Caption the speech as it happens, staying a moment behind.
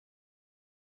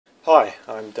Hi,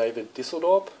 I'm David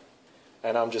Disseldorp,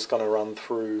 and I'm just going to run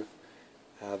through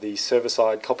the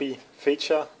server-side copy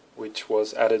feature which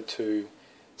was added to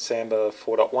Samba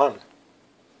 4.1.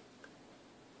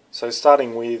 So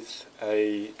starting with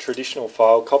a traditional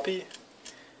file copy,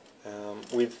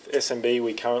 with SMB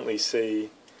we currently see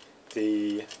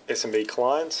the SMB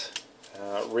client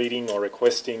reading or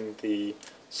requesting the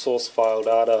source file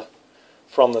data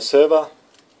from the server.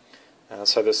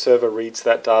 So the server reads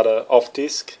that data off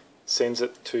disk, sends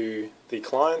it to the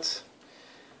client,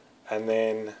 and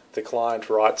then the client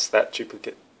writes that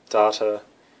duplicate data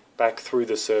back through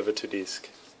the server to disk.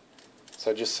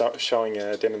 So just showing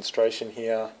a demonstration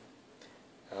here,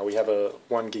 we have a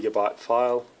 1 GB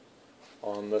file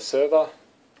on the server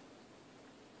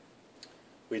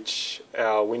which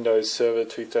our Windows Server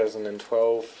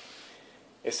 2012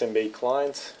 SMB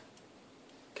client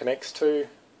connects to,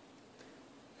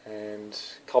 and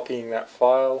copying that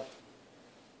file,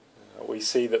 we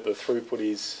see that the throughput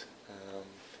is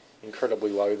incredibly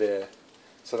low there.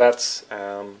 So that's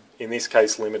in this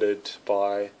case limited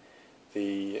by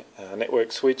the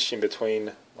network switch in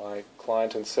between my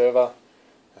client and server,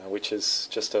 which is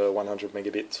just a 100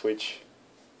 megabit switch.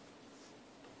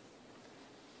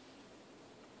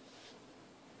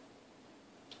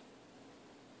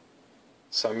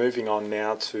 So moving on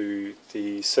now to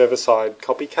the server-side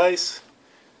copy case.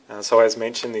 So as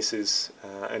mentioned, this is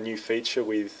a new feature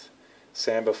with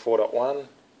Samba 4.1.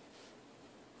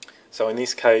 So in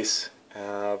this case,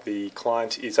 the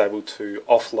client is able to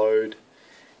offload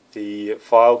the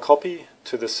file copy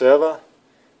to the server,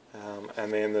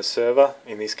 and then the server,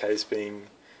 in this case being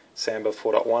Samba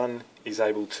 4.1, is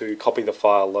able to copy the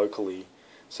file locally.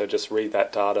 So just read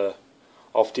that data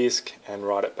off disk and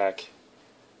write it back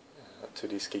to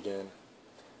disk again.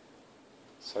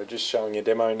 So just showing a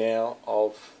demo now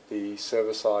of the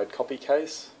server-side copy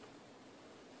case.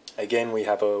 Again, we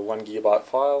have a 1 GB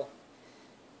file,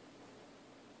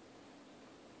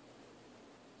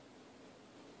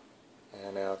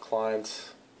 and our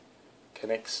client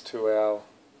connects to our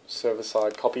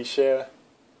server-side copy share.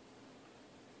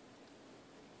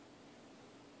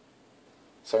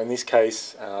 So in this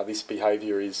case, this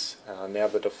behavior is now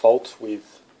the default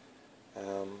with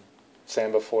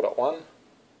Samba 4.1.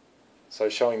 So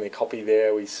showing the copy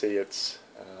there, we see it's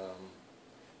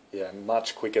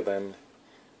much quicker than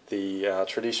the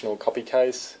traditional copy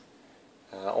case,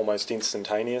 almost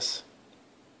instantaneous.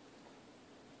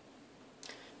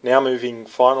 Now moving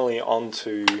finally on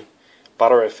to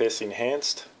ButterFS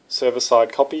Enhanced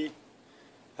server-side copy.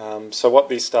 So what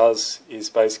this does is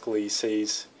basically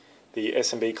sees the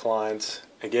SMB client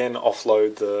again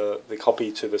offload the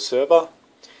copy to the server,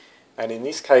 and in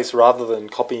this case, rather than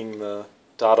copying the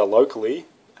data locally,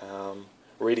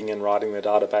 reading and writing the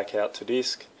data back out to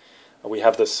disk, we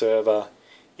have the server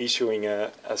issuing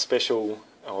a special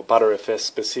or ButterFS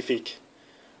specific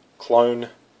clone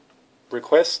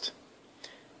request,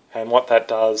 and what that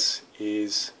does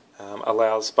is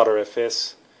allows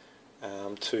ButterFS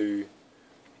to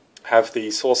have the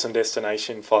source and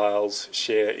destination files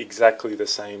share exactly the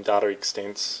same data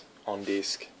extents on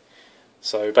disk.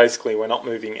 So basically we're not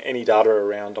moving any data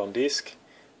around on disk,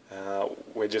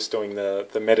 we're just doing the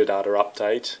metadata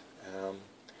update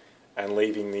and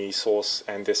leaving the source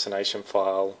and destination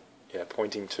file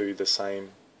pointing to the same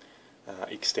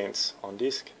extents on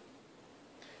disk.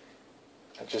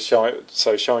 Just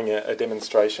showing a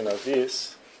demonstration of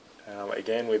this,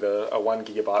 again with a 1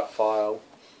 GB file,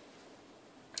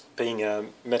 being a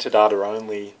metadata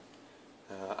only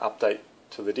update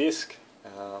to the disk,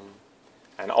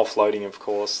 and offloading of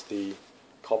course the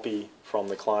copy from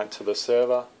the client to the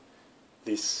server.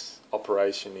 This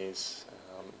operation is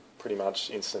pretty much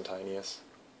instantaneous.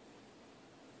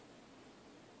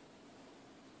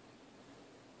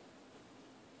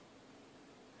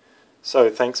 So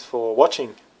thanks for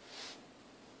watching.